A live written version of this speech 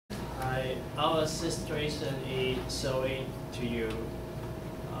Our situation is showing to you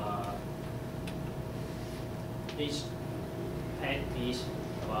each pet piece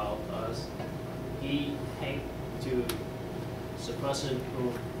about us. He hate to the person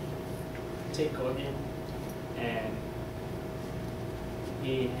who take on him, and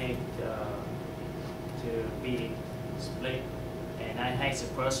he hate to be split. And I hate the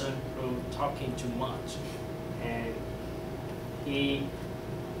person who talking too much, and he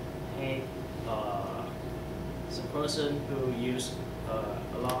hate the person who use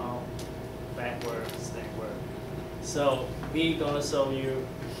a lot of bad words, that word. So we gonna show you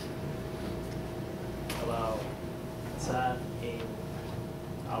about that in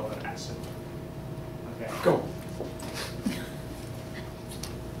our action. Okay. Go.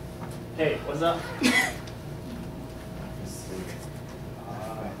 Hey, what's up?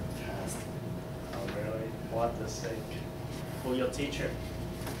 Fantastic. Oh really? What the sake? For your teacher.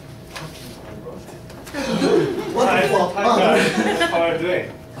 What the fuck? Hi guys, how are you doing?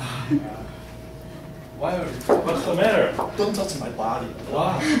 What's the matter? Don't touch my body.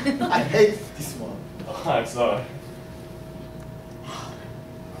 Wow. I hate this one. Oh, I'm sorry.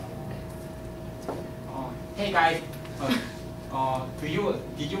 Hey guys,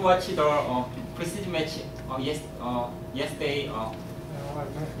 did you watch the precision match yesterday?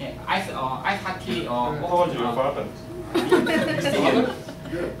 Yeah, ice hockey. How told you what happened?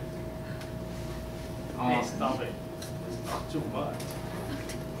 Good. Hey, stop it. It's not too much.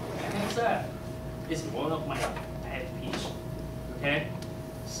 What's that? It's one of my pet peeves. Okay?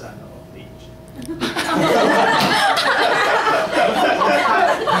 Son of a bitch.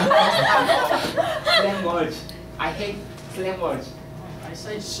 Slang words. I hate slang words. I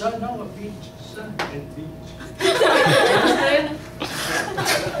say son of a bitch. Son and bitch.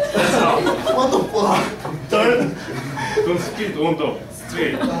 What the fuck? Don't speak on the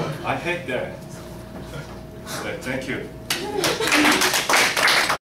street. I hate that. Thank you.